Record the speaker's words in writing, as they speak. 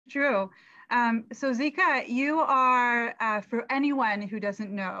true. So Zika, you are, for anyone who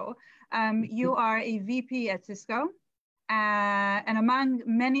doesn't know, you are a VP at Cisco. And among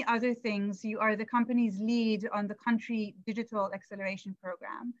many other things, you are the company's lead on the country digital acceleration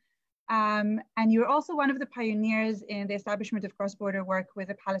program. And you're also one of the pioneers in the establishment of cross-border work with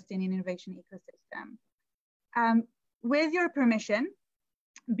the Palestinian innovation ecosystem. With your permission,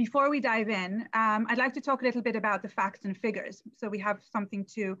 before we dive in, I'd like to talk a little bit about the facts and figures, so we have something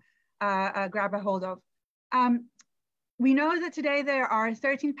to grab a hold of. We know that today there are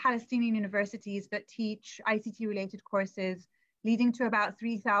 13 Palestinian universities that teach ICT-related courses, leading to about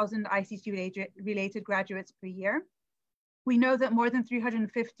 3,000 ICT-related graduates per year. We know that more than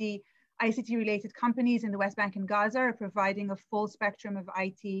 350 ICT-related companies in the West Bank and Gaza are providing a full spectrum of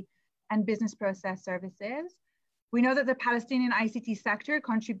IT and business process services. We know that the Palestinian ICT sector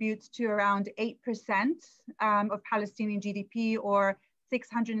contributes to around 8% of Palestinian GDP, or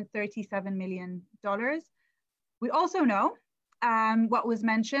 $637 million. We also know what was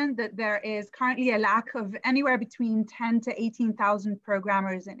mentioned, that there is currently a lack of anywhere between 10 to 18,000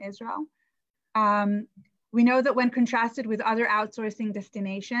 programmers in Israel. We know that when contrasted with other outsourcing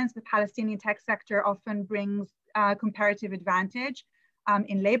destinations, the Palestinian tech sector often brings comparative advantage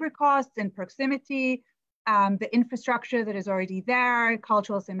in labor costs and proximity, the infrastructure that is already there,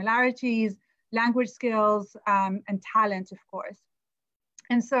 cultural similarities, language skills, and talent, of course.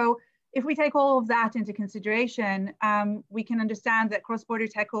 And so if we take all of that into consideration, we can understand that cross-border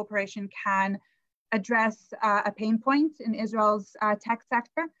tech cooperation can address a pain point in Israel's tech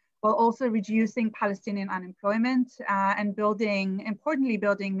sector, while also reducing Palestinian unemployment and importantly,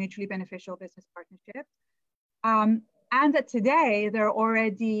 building mutually beneficial business partnerships. And that today there are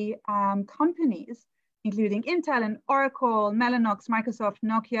already companies, including Intel and Oracle, Mellanox, Microsoft,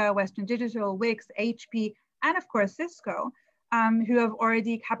 Nokia, Western Digital, Wix, HP, and of course Cisco, who have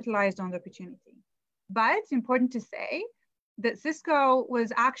already capitalized on the opportunity. But it's important to say that Cisco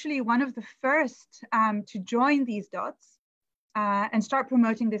was actually one of the first to join these dots and start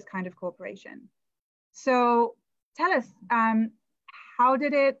promoting this kind of cooperation. So tell us, how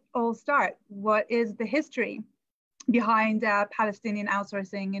did it all start? What is the history behind Palestinian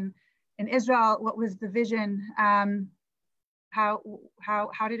outsourcing in Israel? What was the vision? How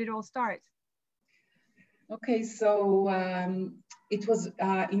did it all start? Okay, so it was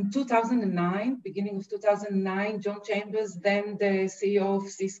in 2009, beginning of 2009, John Chambers, then the CEO of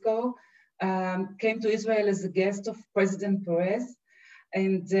Cisco, came to Israel as a guest of President Perez,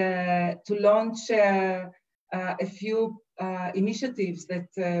 and to launch a few initiatives that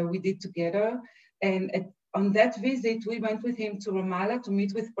we did together. And on that visit, we went with him to Ramallah to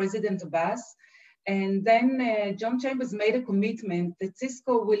meet with President Abbas. And then John Chambers made a commitment that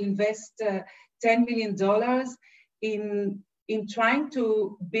Cisco will invest $10 million in trying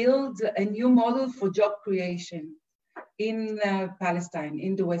to build a new model for job creation in Palestine,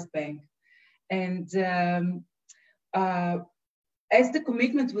 in the West Bank. And as the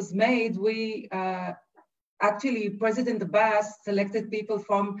commitment was made, we actually, President Abbas selected people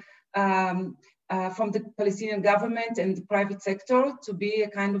from the Palestinian government and the private sector to be a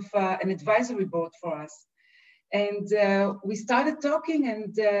kind of an advisory board for us. And we started talking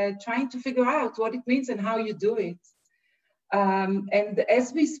and trying to figure out what it means and how you do it. And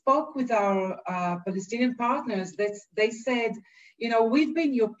as we spoke with our Palestinian partners, they said, you know, we've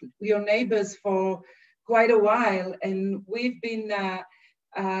been your neighbors for quite a while, and we've been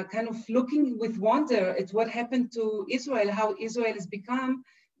kind of looking with wonder at what happened to Israel, how Israel has become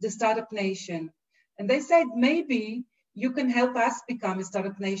the startup nation. And they said, maybe you can help us become a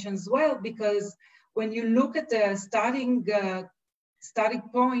startup nation as well, because when you look at the starting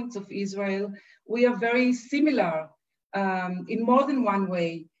points of Israel, we are very similar in more than one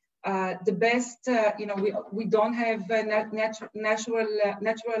way. The best, you know, we don't have natural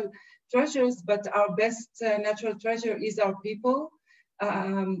treasures, but our best natural treasure is our people.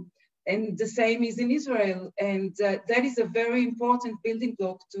 And the same is in Israel. And that is a very important building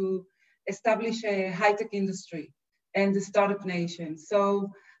block to establish a high-tech industry and the startup nation.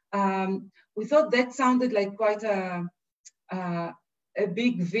 So we thought that sounded like quite a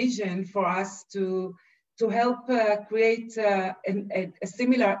big vision for us to help create a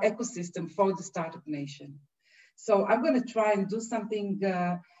similar ecosystem for the startup nation. So I'm going to try and do something,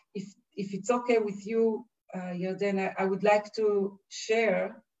 if it's okay with you, Yarden, I would like to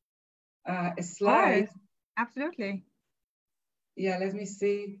share a slide. Absolutely. Yeah, let me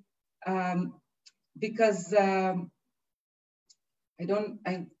see. Because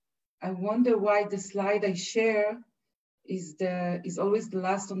I wonder why the slide I share is always the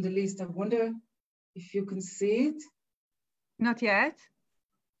last on the list. I wonder if you can see it. Not yet.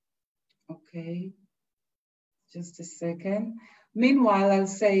 Okay, just a second. Meanwhile, I'll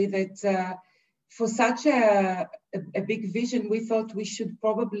say that for such a big vision, we thought we should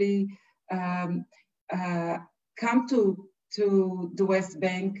probably come to the West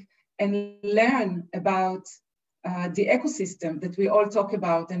Bank and learn about the ecosystem that we all talk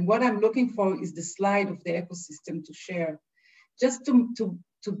about. And what I'm looking for is the slide of the ecosystem to share, just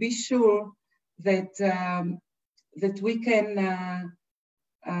to be sure that that we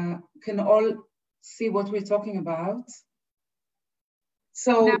can all see what we're talking about.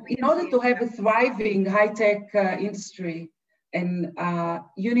 So in order to have a thriving high-tech industry, and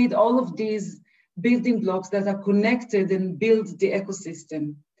you need all of these building blocks that are connected and build the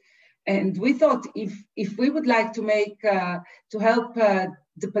ecosystem. And we thought if we would like to make, to help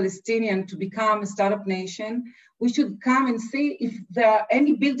the Palestinian to become a startup nation, we should come and see if there are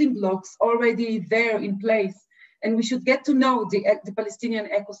any building blocks already there in place, and we should get to know the Palestinian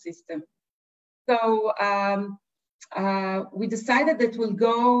ecosystem. So we decided that we'll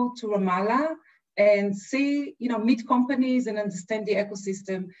go to Ramallah and see, meet companies and understand the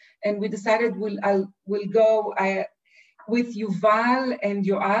ecosystem. And we decided we'll go with Yuval and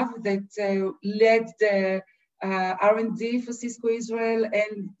Yoav that led the R&D for Cisco Israel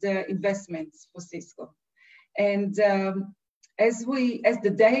and the investments for Cisco. And as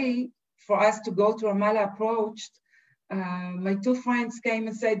the day for us to go to Ramallah approached, my two friends came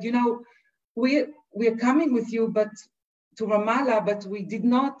and said, we're coming with you, but to Ramallah, but we did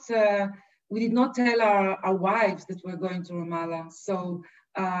not tell our wives that we're going to Ramallah. So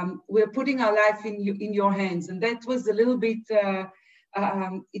we're putting our life in your hands. And that was a little bit,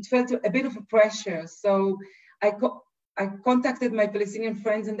 it felt a bit of a pressure. So I contacted my Palestinian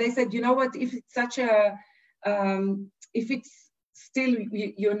friends and they said, you know what, if it's such a, if it's still,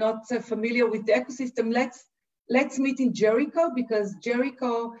 you're not familiar with the ecosystem, let's meet in Jericho, because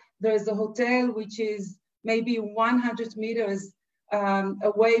Jericho, there's a hotel which is maybe 100 meters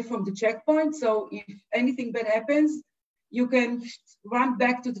away from the checkpoint. So if anything bad happens, you can run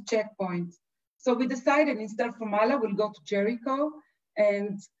back to the checkpoint. So we decided instead of Ramallah, we'll go to Jericho,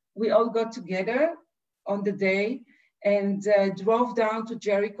 and we all got together on the day and drove down to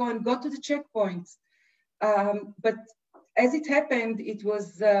Jericho and got to the checkpoint. But as it happened, it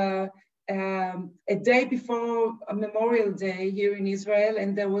was a day before a Memorial Day here in Israel,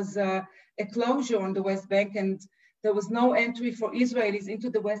 and there was a closure on the West Bank, and there was no entry for Israelis into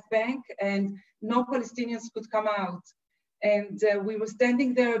the West Bank, and no Palestinians could come out. And we were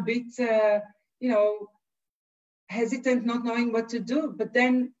standing there a bit, hesitant, not knowing what to do. But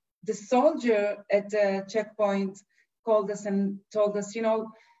then the soldier at the checkpoint called us and told us,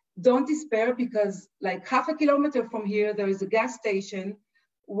 don't despair, because like half a kilometer from here, there is a gas station,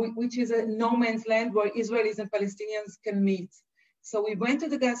 which is a no man's land where Israelis and Palestinians can meet. So we went to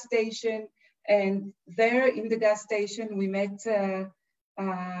the gas station, and there in the gas station, we met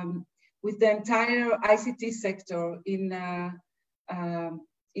with the entire ICT sector in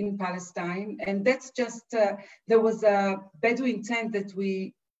Palestine. And that's just, there was a Bedouin tent that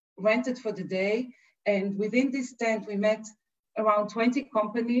we rented for the day. And within this tent, we met around 20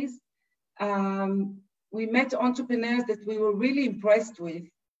 companies. We met entrepreneurs that we were really impressed with,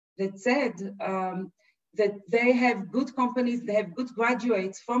 that said that they have good companies, they have good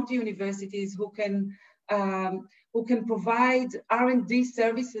graduates from the universities who can provide R&D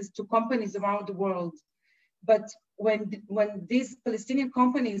services to companies around the world. But when these Palestinian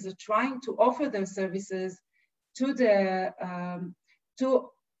companies are trying to offer their services to the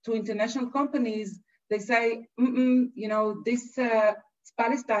to international companies, they say, this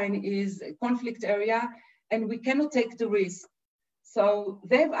Palestine is a conflict area, and we cannot take the risk. So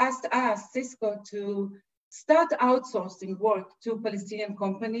they've asked us, Cisco, to start outsourcing work to Palestinian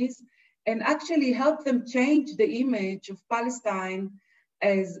companies and actually help them change the image of Palestine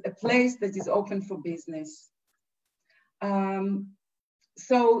as a place that is open for business.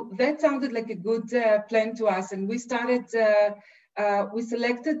 So that sounded like a good plan to us. And we started, we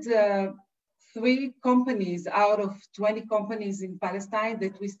selected 3 companies out of 20 companies in Palestine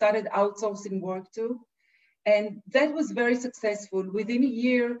that we started outsourcing work to. And that was very successful. Within a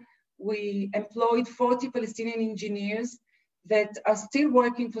year, we employed 40 Palestinian engineers that are still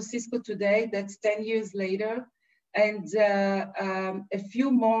working for Cisco today. That's 10 years later. And a few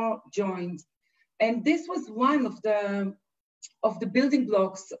more joined. And this was one of the building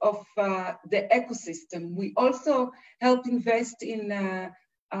blocks of the ecosystem. We also helped invest in a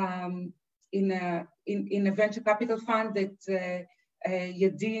venture capital fund that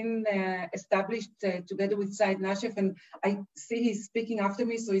Yadin established together with Said Nashef, and I see he's speaking after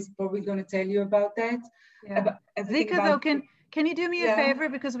me, so he's probably going to tell you about that. Yeah. Zika, though, can you do me a favor,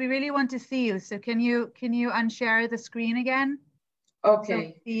 because we really want to see you? So can you unshare the screen again?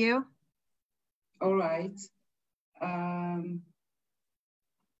 Okay. So see you. All right.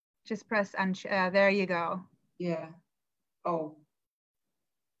 Just press unshare. There you go. Yeah. Oh.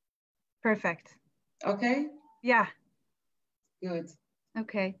 Perfect. Okay. Yeah. Good.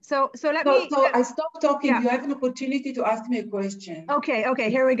 Okay. So let me. So I stopped talking. Yeah. You have an opportunity to ask me a question. Okay. Okay.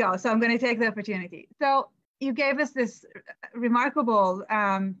 Here we go. So I'm going to take the opportunity. So you gave us this remarkable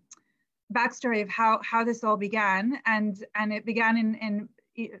backstory of how this all began, and it began in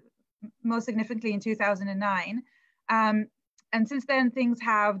most significantly in 2009, and since then things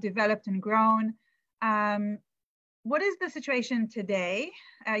have developed and grown. What is the situation today?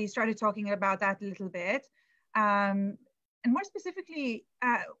 You started talking about that a little bit, and more specifically,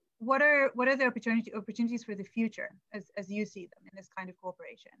 what are the opportunities for the future as you see them in this kind of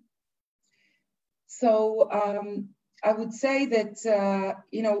cooperation? So I would say that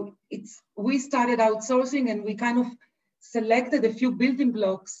we started outsourcing, and we kind of selected a few building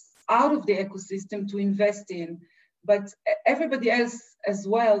blocks out of the ecosystem to invest in, but everybody else as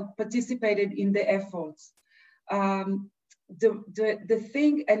well participated in the efforts. The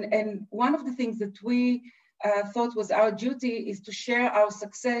thing, and one of the things that we thought was our duty is to share our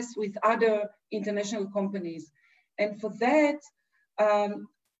success with other international companies. And for that,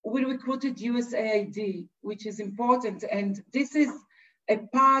 we recruited USAID, which is important. And this is a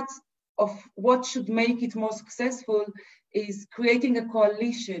part of what should make it more successful, is creating a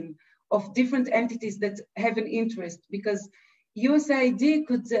coalition of different entities that have an interest, because USAID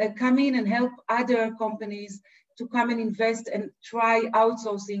could come in and help other companies to come and invest and try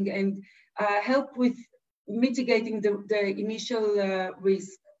outsourcing and help with mitigating the initial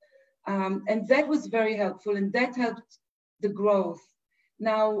risk. And that was very helpful, and that helped the growth.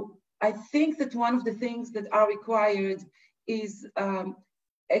 Now, I think that one of the things that are required is a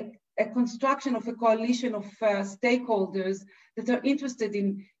construction of a coalition of stakeholders that are interested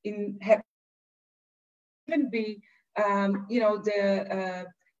in even be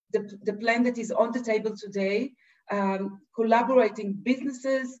the plan that is on the table today, collaborating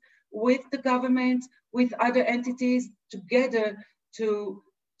businesses with the government, with other entities together to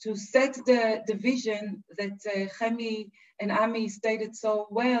set the vision that Chemi and Ami stated so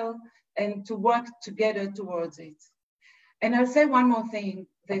well, and to work together towards it. And I'll say one more thing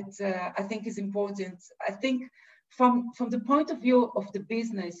that I think is important. I think from the point of view of the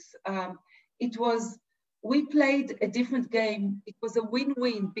business, we played a different game. It was a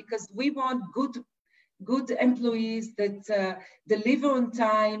win-win, because we want good employees that deliver on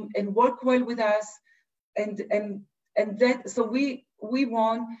time and work well with us, and that, so we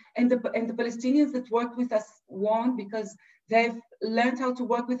won, and the Palestinians that work with us won, because they've learned how to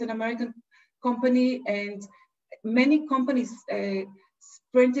work with an American company, and many companies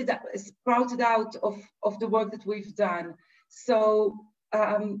sprouted out of the work that we've done. So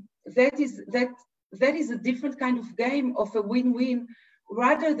that is a different kind of game of a win-win,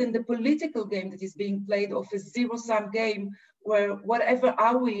 rather than the political game that is being played of a zero-sum game where whatever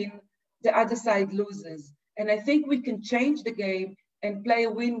I win, the other side loses. And I think we can change the game and play a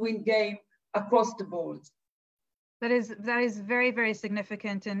win-win game across the board. That is very, very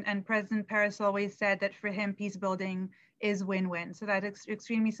significant. And President Peres always said that for him, peace building is win-win. So that is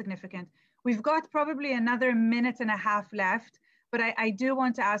extremely significant. We've got probably another minute and a half left, but I do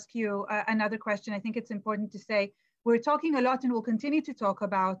want to ask you another question. I think it's important to say, we're talking a lot and we'll continue to talk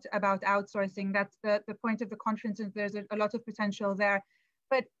about outsourcing. That's the point of the conference, and there's a lot of potential there.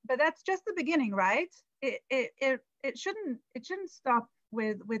 But that's just the beginning, right? It shouldn't stop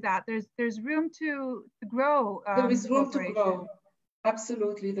with that. There's room to grow. There is room to grow.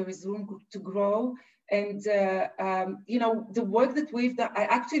 Absolutely, there is room to grow. And the work that we've done, I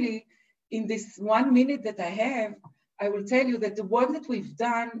actually, in this 1 minute that I have, I will tell you that the work that we've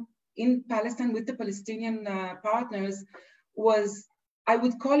done in Palestine with the Palestinian partners was, I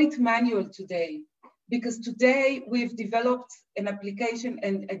would call it manual today, because today we've developed an application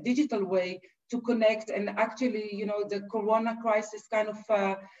and a digital way to connect, and actually, the Corona crisis kind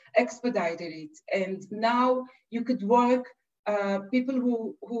of expedited it. And now you could work, people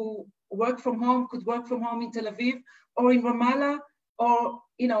who work from home could work from home in Tel Aviv or in Ramallah, or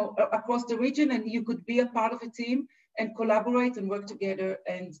across the region, and you could be a part of a team and collaborate and work together.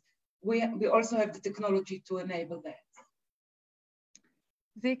 And we also have the technology to enable that.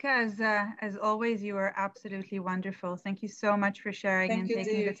 Zika, as always, you are absolutely wonderful. Thank you so much for sharing and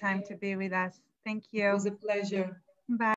taking the time to be with us. Thank you. It was a pleasure. Bye.